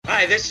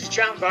Hi, this is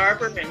John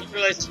Barber, and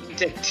you're listening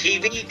to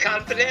TV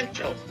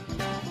Confidential.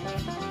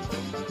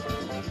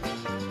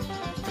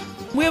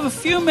 We have a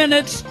few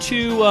minutes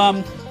to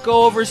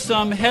go over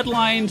some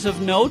headlines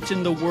of note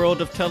in the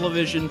world of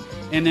television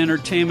and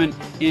entertainment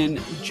in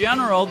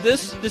general.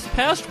 This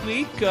past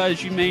week,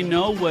 as you may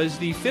know, was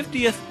the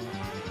 50th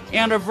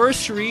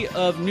anniversary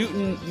of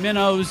Newton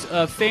Minnow's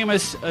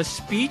famous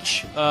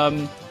speech,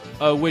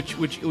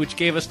 which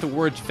gave us the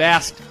words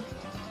vast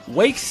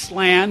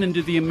wasteland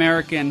into the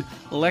American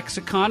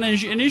lexicon.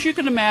 And as you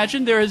can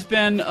imagine, there has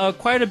been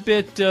quite a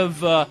bit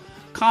of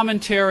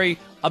commentary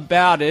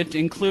about it,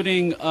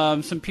 including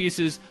some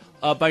pieces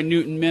by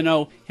Newton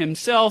Minnow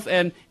himself.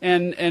 And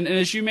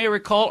as you may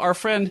recall, our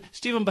friend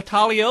Stephen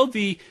Battaglio,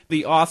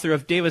 the author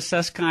of David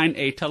Susskind,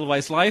 A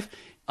Televised Life,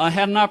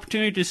 had an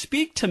opportunity to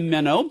speak to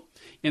Minnow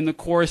in the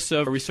course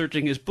of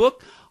researching his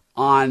book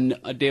on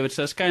David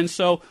Susskind.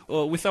 So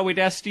we thought we'd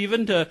ask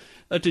Stephen to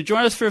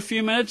join us for a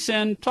few minutes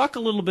and talk a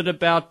little bit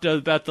about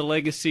the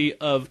legacy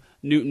of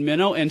Newton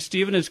Minnow. And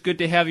Stephen, it's good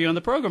to have you on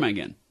the program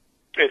again.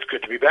 It's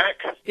good to be back.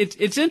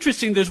 It's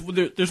interesting.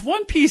 There's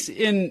one piece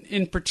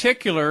in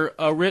particular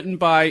written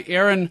by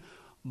Aaron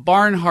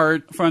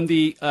Barnhart from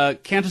the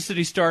Kansas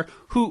City Star,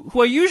 who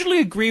I usually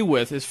agree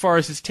with as far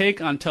as his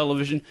take on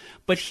television,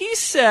 but he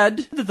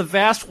said that the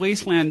Vast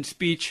Wasteland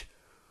speech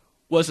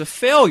was a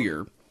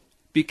failure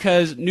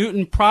because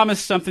Newton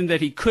promised something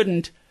that he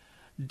couldn't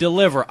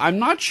deliver. I'm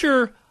not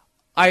sure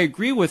I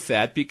agree with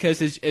that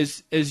because,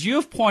 as you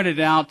have pointed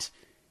out,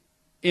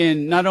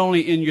 in not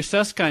only in your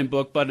Susskind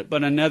book, but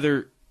in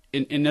other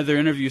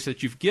interviews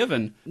that you've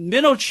given,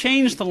 Minnow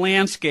changed the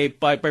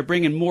landscape by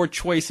bringing more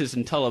choices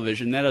in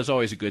television. That is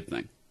always a good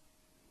thing.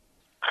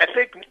 I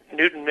think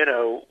Newton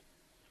Minnow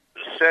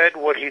said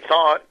what he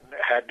thought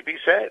had to be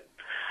said.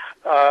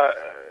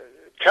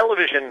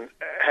 Television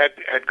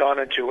had gone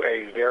into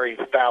a very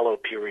fallow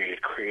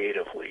period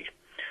creatively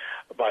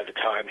by the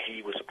time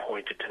he was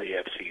appointed to the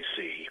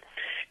FCC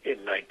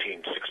in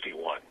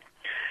 1961.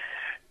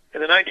 In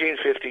the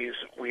 1950s,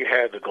 we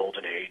had the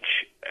golden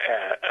age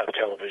of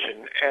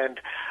television, and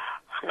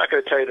I'm not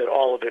going to tell you that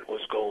all of it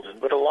was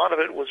golden, but a lot of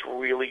it was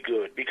really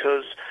good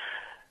because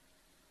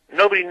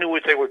nobody knew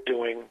what they were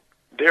doing.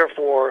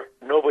 Therefore,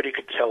 nobody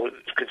could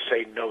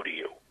say no to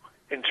you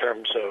in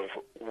terms of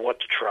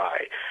what to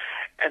try.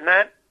 And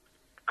that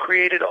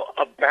created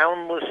a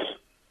boundless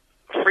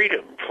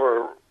freedom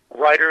for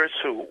writers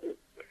who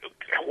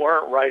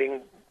weren't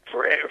writing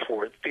for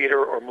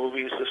theater or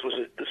movies. This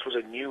was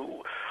a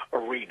new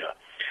arena.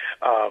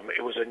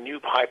 It was a new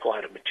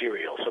pipeline of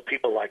material. So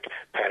people like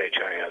Patty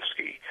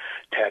Chayefsky,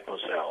 Tad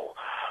Moselle,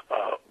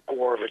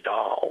 Gore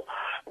Vidal,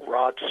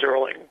 Rod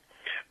Serling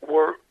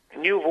were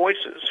new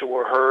voices who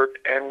were heard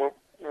and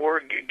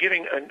were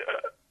giving an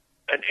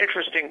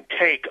interesting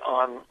take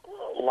on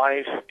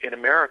life in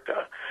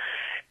America,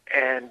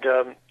 and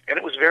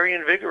it was very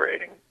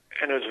invigorating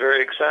and it was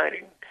very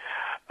exciting.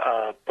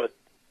 But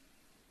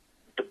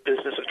the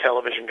business of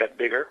television got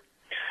bigger,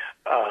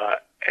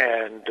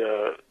 and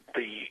the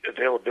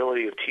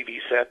availability of TV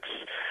sets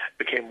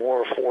became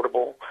more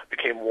affordable,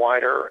 became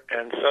wider,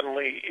 and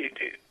suddenly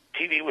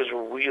TV was a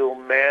real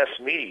mass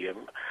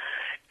medium.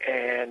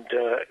 And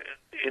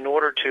in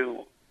order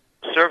to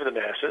serve the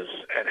masses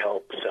and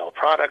help sell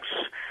products,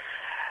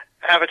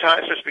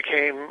 advertisers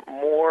became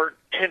more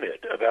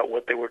timid about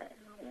what they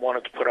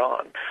wanted to put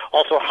on.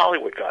 Also,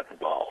 Hollywood got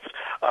involved.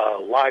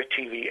 Live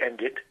TV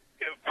ended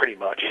pretty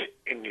much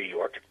in New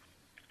York,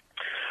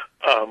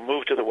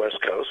 moved to the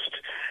West Coast,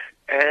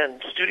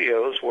 and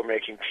studios were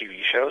making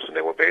TV shows, and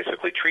they were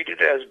basically treated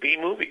as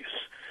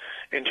B-movies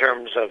in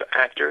terms of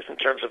actors, in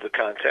terms of the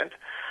content.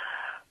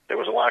 There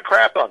was a lot of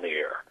crap on the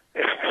air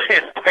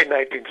by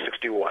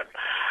 1961,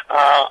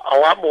 a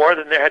lot more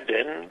than there had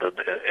been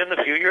in the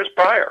few years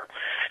prior.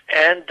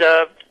 And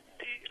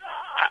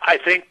I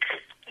think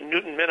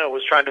Newton Minnow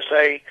was trying to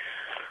say,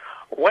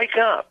 wake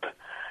up.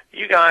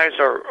 You guys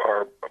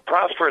are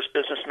prosperous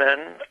businessmen.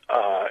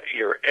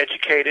 You're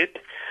educated.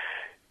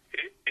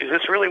 Is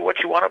this really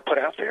what you want to put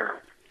out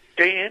there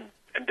day in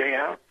and day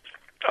out?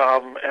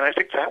 And I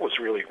think that was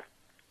really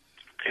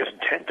his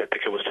intent. I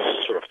think it was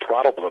to sort of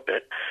throttle them a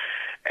bit.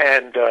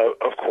 And,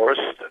 of course,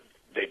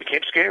 they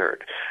became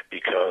scared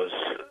because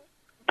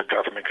the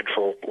government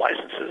controlled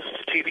licenses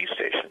to TV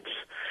stations.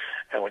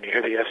 And when you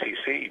hear the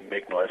FCC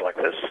make noise like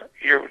this,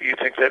 you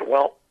think that,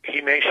 well,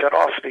 he may shut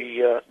off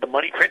the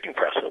money printing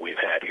press that we've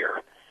had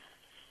here.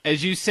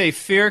 As you say,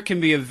 fear can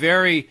be a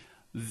very,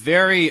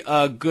 very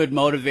good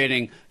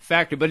motivating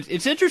factor. But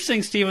it's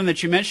interesting, Stephen,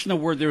 that you mentioned the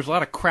word there was a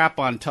lot of crap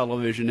on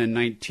television in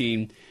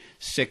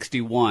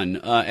 1961.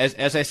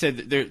 As I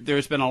said,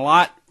 there's been a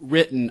lot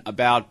written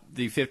about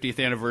the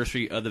 50th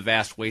anniversary of the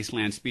Vast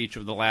Wasteland speech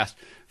over the last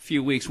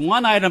few weeks.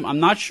 One item, I'm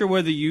not sure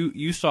whether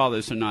you saw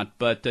this or not,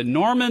 but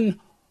Norman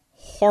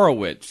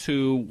Horowitz,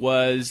 who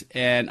was,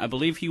 and I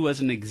believe he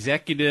was an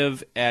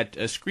executive at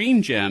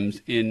Screen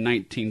Gems in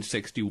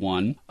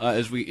 1961.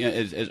 As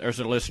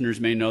our listeners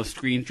may know,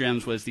 Screen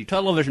Gems was the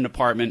television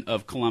department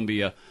of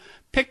Columbia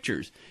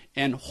pictures.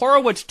 And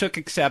Horowitz took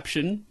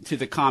exception to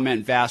the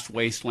comment "vast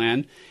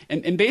wasteland"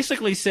 and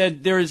basically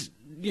said there's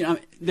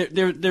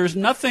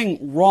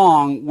nothing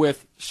wrong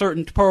with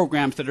certain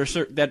programs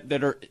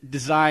that are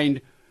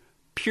designed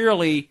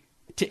purely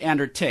to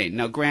entertain.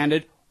 Now,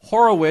 granted,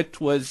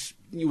 Horowitz was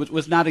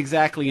not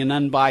exactly an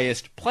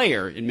unbiased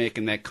player in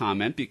making that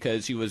comment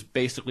because he was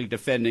basically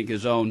defending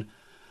his own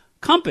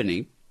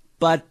company.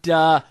 But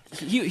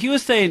he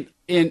was saying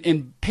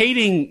in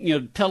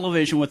painting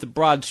television with a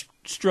broad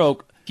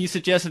stroke, he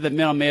suggested that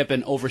Minow may have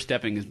been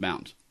overstepping his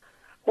bounds.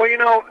 Well,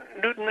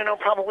 Newton Minow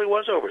probably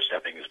was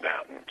overstepping his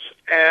bounds.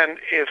 And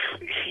if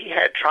he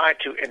had tried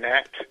to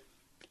enact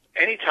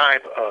any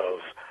type of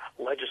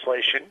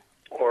legislation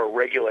or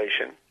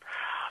regulation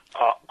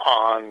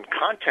on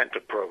content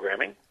of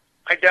programming,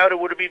 I doubt it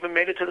would have even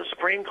made it to the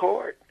Supreme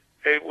Court.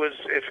 It was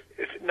if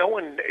no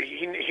one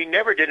he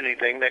never did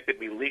anything that could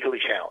be legally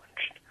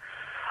challenged.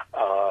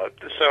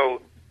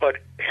 But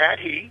had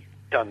he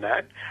done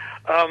that,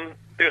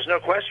 there's no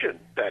question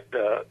that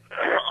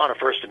on a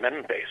First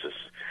Amendment basis,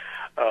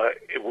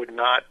 it would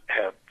not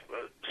have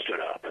stood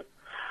up.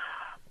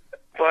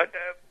 But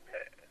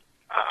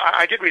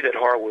I did read that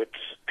Horowitz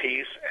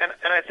piece,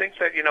 and I think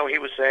that he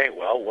was saying,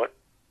 well, what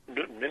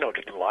Newton Minow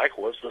didn't like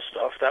was the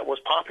stuff that was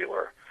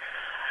popular.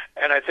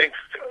 And I think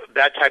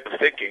that type of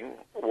thinking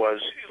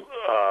was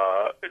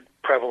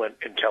prevalent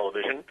in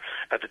television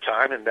at the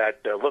time, and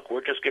that, look,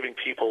 we're just giving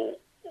people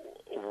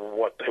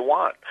what they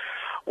want.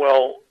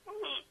 Well,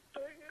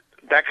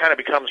 that kind of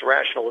becomes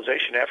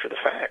rationalization after the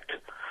fact.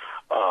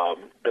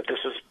 That this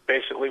is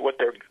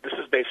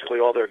basically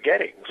all they're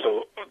getting.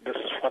 So this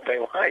is what they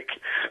like.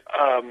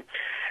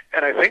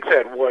 And I think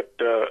that what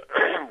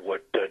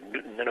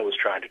Newton Minow was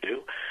trying to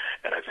do,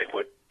 and I think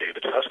what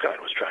David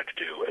Susskind was trying to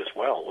do as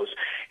well, was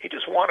he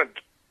just wanted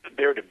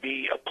there to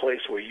be a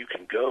place where you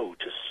can go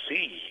to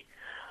see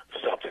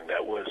something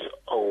that was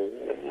a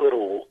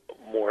little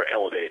more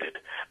elevated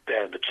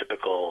than the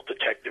typical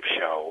detective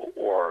show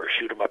or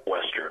shoot-'em-up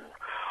western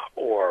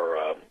or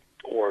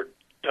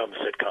dumb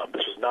sitcom.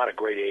 This was not a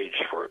great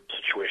age for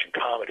situation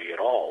comedy at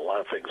all. A lot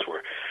of things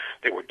were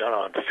done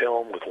on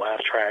film with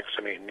laugh tracks.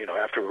 I mean,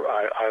 after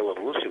I Love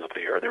Lucy left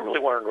the air, there really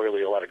weren't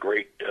really a lot of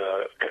great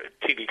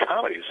TV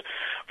comedies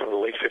from the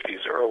late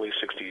 50s, early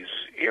 60s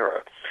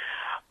era.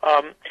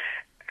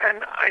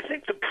 And I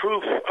think the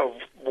proof of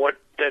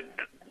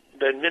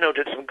that Minow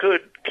did some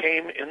good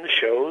came in the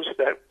shows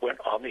that went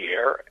on the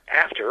air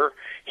after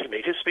he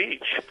made his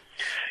speech.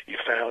 You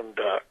found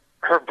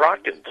Herb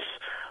Brocken's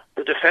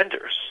The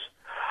Defenders,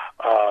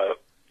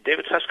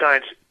 David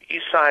Susskind's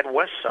East Side,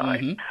 West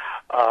Side,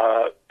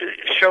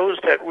 shows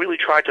that really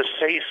tried to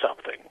say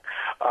something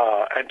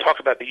and talk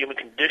about the human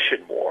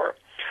condition more.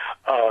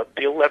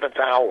 The 11th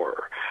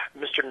Hour,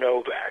 Mr.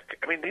 Novak.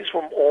 I mean, these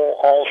were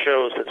all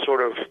shows that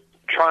sort of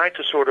tried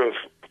to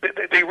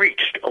they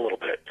reached a little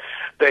bit.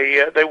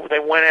 They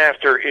went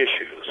after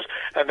issues,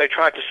 and they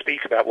tried to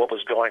speak about what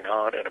was going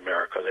on in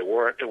America.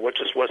 It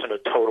just wasn't a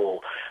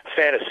total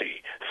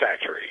fantasy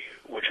factory,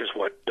 which is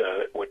what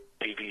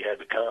TV had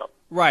become.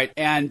 Right,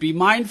 and be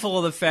mindful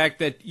of the fact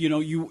that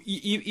you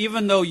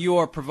even though you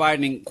are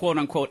providing quote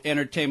unquote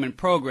entertainment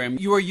program,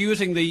 you are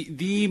using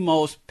the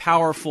most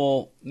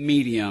powerful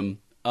medium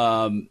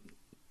known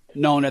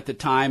at the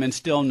time and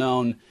still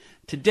known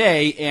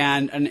today.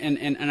 And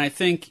I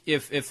think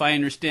if I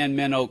understand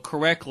Minow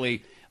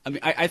correctly,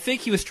 I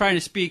think he was trying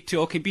to speak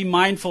to, okay, be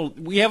mindful.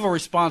 We have a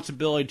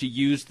responsibility to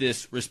use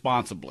this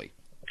responsibly.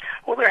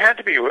 Well, there had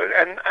to be,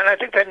 and I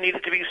think that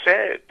needed to be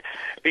said,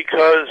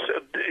 because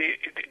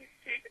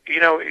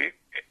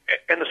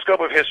in the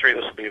scope of history,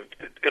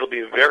 it'll be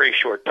a very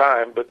short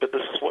time, but this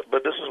is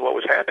what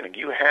was happening.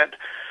 You had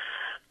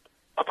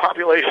a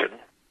population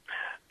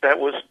that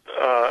was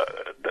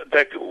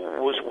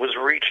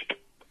reached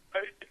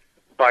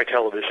by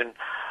television.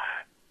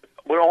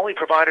 Were only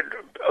provided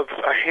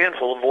a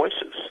handful of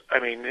voices. I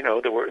mean,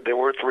 there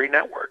were 3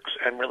 networks,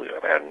 and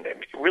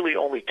really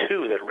only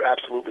 2 that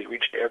absolutely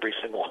reached every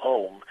single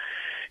home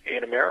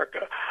in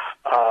America.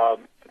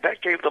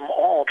 That gave them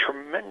all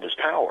tremendous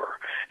power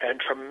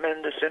and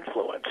tremendous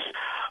influence.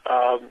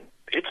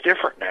 It's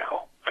different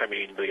now. I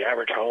mean, the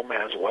average home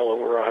has well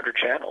over 100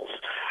 channels.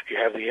 You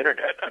have the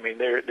internet. I mean,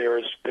 there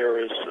is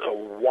a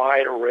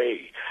wide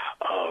array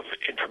of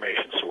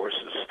information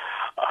sources.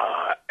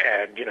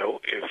 And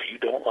if you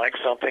don't like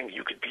something,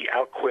 you could be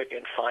out quick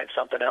and find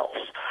something else.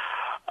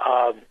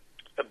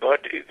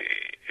 But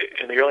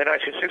in the early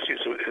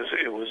 1960s,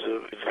 it was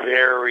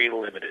very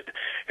limited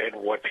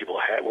in what people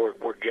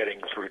were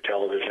getting through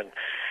television.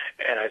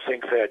 And I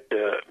think that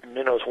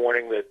Minow's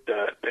warning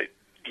that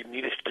you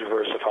needed to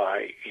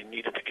diversify, you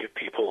needed to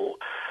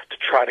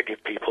try to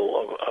give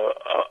people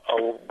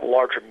a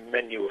larger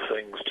menu of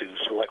things to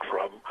select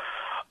from,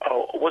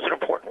 was an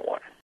important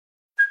one.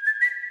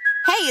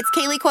 Hey, it's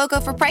Kaylee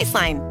Cuoco for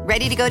Priceline.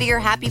 Ready to go to your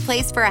happy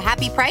place for a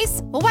happy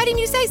price? Well, why didn't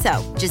you say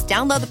so? Just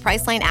download the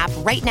Priceline app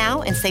right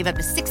now and save up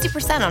to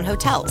 60% on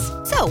hotels.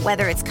 So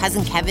whether it's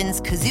Cousin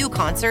Kevin's Kazoo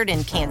Concert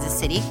in Kansas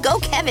City, go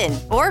Kevin,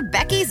 or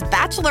Becky's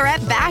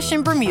Bachelorette Bash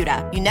in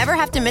Bermuda, you never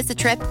have to miss a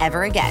trip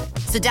ever again.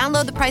 So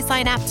download the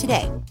Priceline app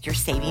today. Your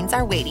savings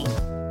are waiting.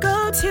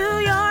 Go to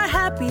your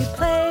happy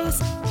place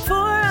for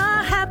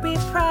a happy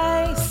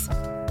price.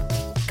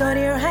 Go to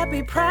your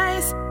happy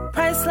price,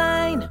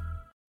 Priceline.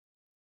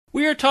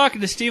 We are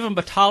talking to Stephen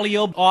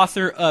Battaglio,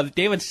 author of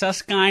David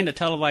Susskind, A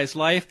Televised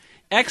Life,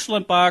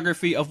 excellent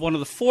biography of one of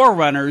the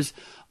forerunners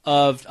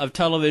of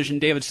television,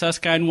 David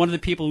Susskind, one of the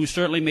people who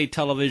certainly made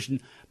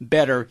television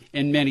better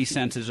in many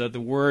senses of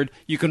the word.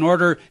 You can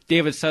order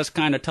David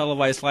Susskind, A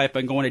Televised Life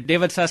by going to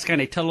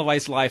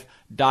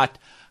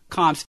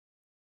davidsusskind.com.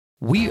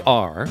 We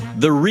are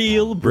the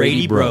real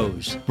Brady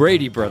Bros.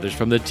 Brady Brothers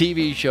from the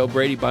TV show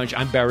Brady Bunch.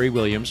 I'm Barry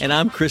Williams. And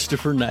I'm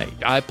Christopher Knight.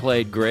 I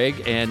played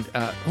Greg, and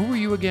who were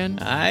you again?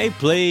 I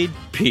played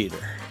Peter.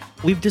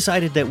 We've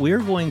decided that we're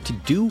going to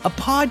do a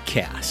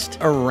podcast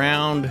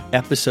around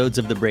episodes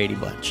of the Brady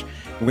Bunch.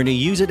 We're going to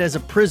use it as a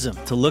prism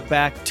to look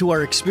back to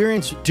our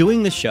experience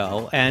doing the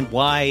show and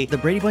why the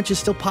Brady Bunch is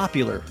still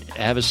popular.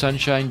 Have a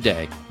sunshine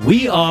day.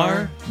 We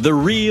are the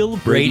real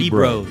Brady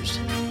Bros.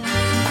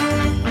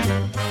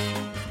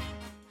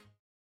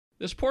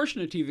 This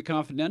portion of TV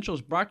Confidential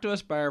is brought to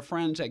us by our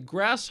friends at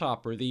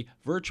Grasshopper, the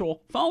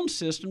virtual phone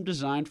system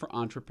designed for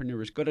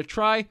entrepreneurs. Go to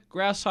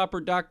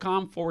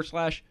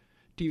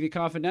trygrasshopper.com/TV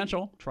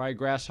Confidential,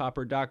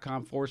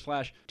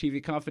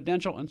 trygrasshopper.com/TV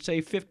Confidential, and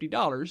save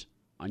 $50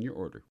 on your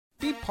order.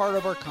 Be part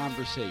of our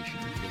conversation.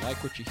 If you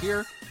like what you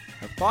hear,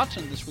 have thoughts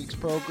on this week's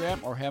program,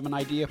 or have an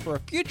idea for a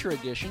future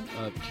edition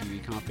of TV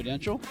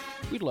Confidential,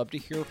 we'd love to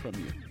hear from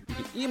you. You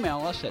can email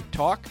us at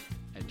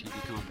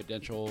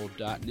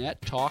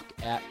talk@tvconfidential.net,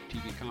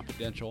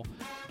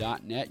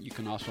 talk@tvconfidential.net. You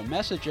can also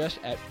message us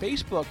at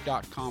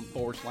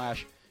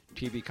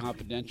facebook.com/TV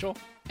Confidential,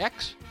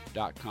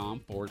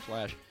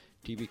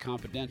 x.com/TV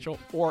Confidential,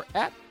 or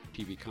at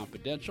TV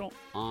Confidential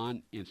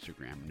on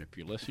Instagram. And if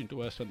you're listening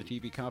to us on the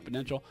TV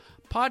Confidential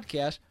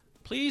podcast,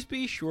 please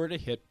be sure to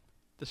hit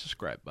the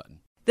subscribe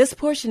button. This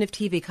portion of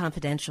TV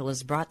Confidential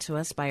is brought to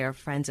us by our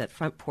friends at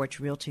Front Porch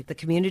Realty, the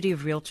community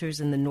of realtors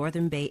in the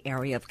Northern Bay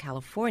area of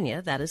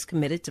California that is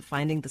committed to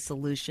finding the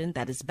solution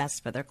that is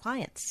best for their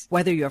clients.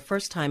 Whether you're a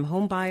first-time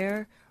home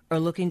buyer or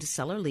looking to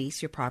sell or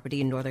lease your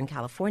property in Northern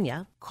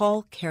California,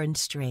 call Karen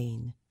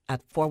Strain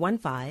at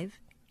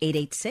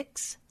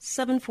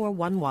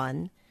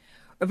 415-886-7411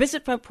 or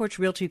visit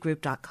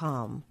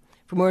frontporchrealtygroup.com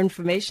for more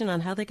information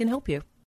on how they can help you.